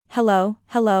Hello,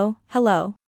 hello,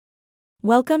 hello.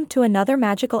 Welcome to another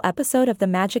magical episode of the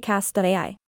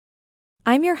Magicast.ai.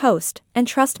 I'm your host, and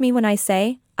trust me when I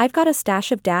say, I've got a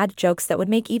stash of dad jokes that would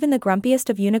make even the grumpiest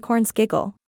of unicorns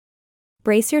giggle.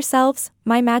 Brace yourselves,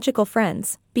 my magical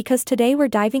friends, because today we're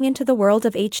diving into the world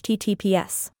of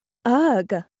https.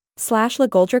 Ugh.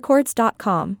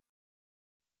 /legoldrecords.com.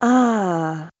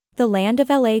 The land of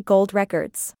LA Gold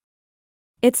Records.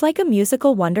 It's like a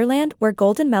musical wonderland where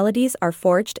golden melodies are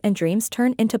forged and dreams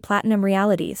turn into platinum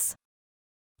realities.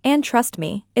 And trust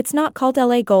me, it's not called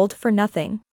LA Gold for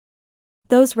nothing.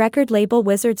 Those record label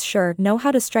wizards sure know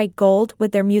how to strike gold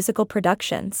with their musical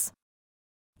productions.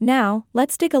 Now,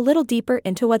 let's dig a little deeper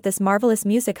into what this marvelous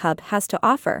music hub has to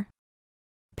offer.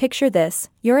 Picture this: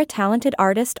 you're a talented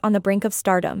artist on the brink of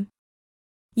stardom.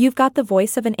 You've got the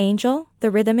voice of an angel,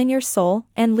 the rhythm in your soul,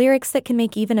 and lyrics that can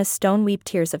make even a stone weep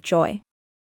tears of joy.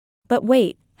 But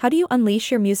wait, how do you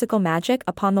unleash your musical magic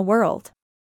upon the world?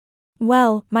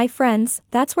 Well, my friends,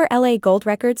 that's where LA Gold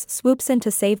Records swoops in to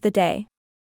save the day.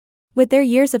 With their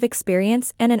years of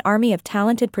experience and an army of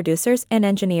talented producers and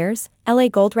engineers, LA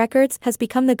Gold Records has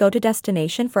become the go-to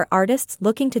destination for artists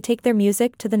looking to take their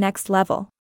music to the next level.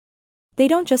 They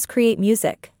don't just create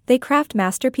music, they craft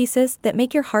masterpieces that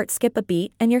make your heart skip a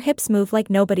beat and your hips move like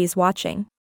nobody's watching.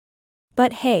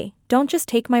 But hey, don't just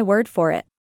take my word for it.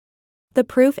 The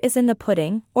proof is in the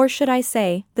pudding, or should I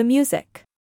say, the music.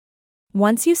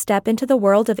 Once you step into the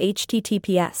world of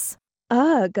https.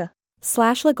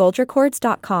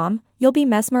 /legoldrecords.com, you'll be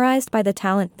mesmerized by the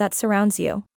talent that surrounds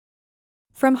you.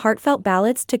 From heartfelt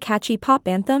ballads to catchy pop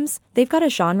anthems, they've got a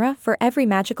genre for every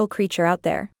magical creature out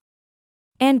there.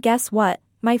 And guess what,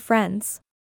 my friends?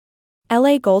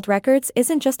 LA Gold Records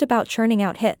isn't just about churning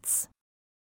out hits.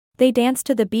 They dance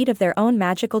to the beat of their own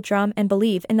magical drum and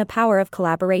believe in the power of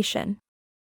collaboration.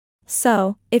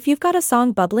 So, if you've got a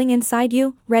song bubbling inside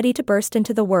you, ready to burst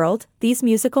into the world, these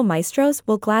musical maestros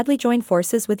will gladly join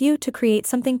forces with you to create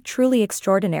something truly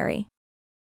extraordinary.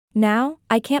 Now,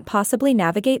 I can't possibly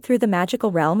navigate through the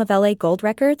magical realm of LA Gold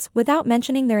Records without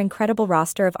mentioning their incredible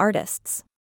roster of artists.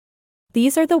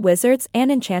 These are the wizards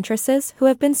and enchantresses who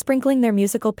have been sprinkling their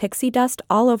musical pixie dust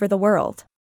all over the world.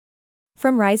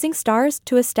 From rising stars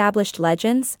to established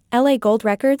legends, LA Gold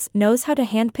Records knows how to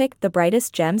handpick the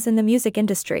brightest gems in the music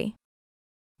industry.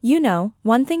 You know,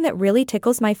 one thing that really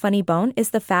tickles my funny bone is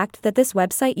the fact that this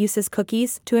website uses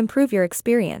cookies to improve your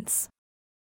experience.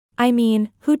 I mean,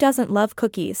 who doesn't love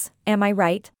cookies, am I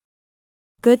right?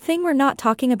 Good thing we're not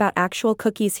talking about actual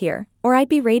cookies here, or I'd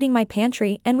be raiding my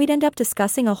pantry and we'd end up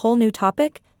discussing a whole new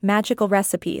topic: magical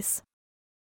recipes.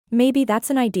 Maybe that's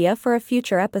an idea for a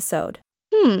future episode.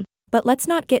 But let's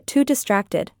not get too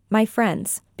distracted, my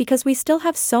friends, because we still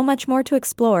have so much more to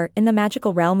explore in the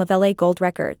magical realm of LA Gold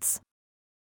Records.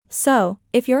 So,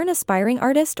 if you're an aspiring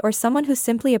artist or someone who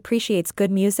simply appreciates good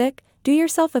music, do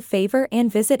yourself a favor and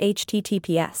visit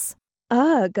https.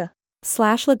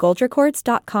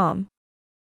 /legoldrecords.com.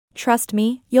 Trust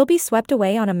me, you'll be swept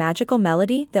away on a magical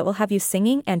melody that will have you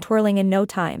singing and twirling in no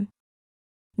time.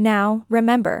 Now,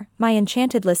 remember, my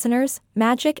enchanted listeners,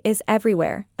 magic is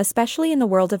everywhere, especially in the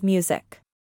world of music.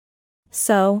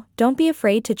 So, don't be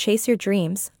afraid to chase your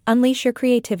dreams, unleash your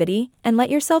creativity, and let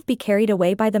yourself be carried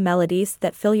away by the melodies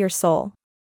that fill your soul.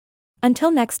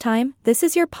 Until next time, this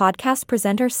is your podcast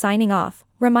presenter signing off,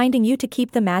 reminding you to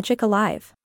keep the magic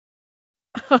alive.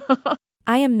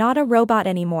 I am not a robot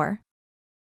anymore.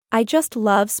 I just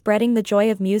love spreading the joy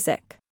of music.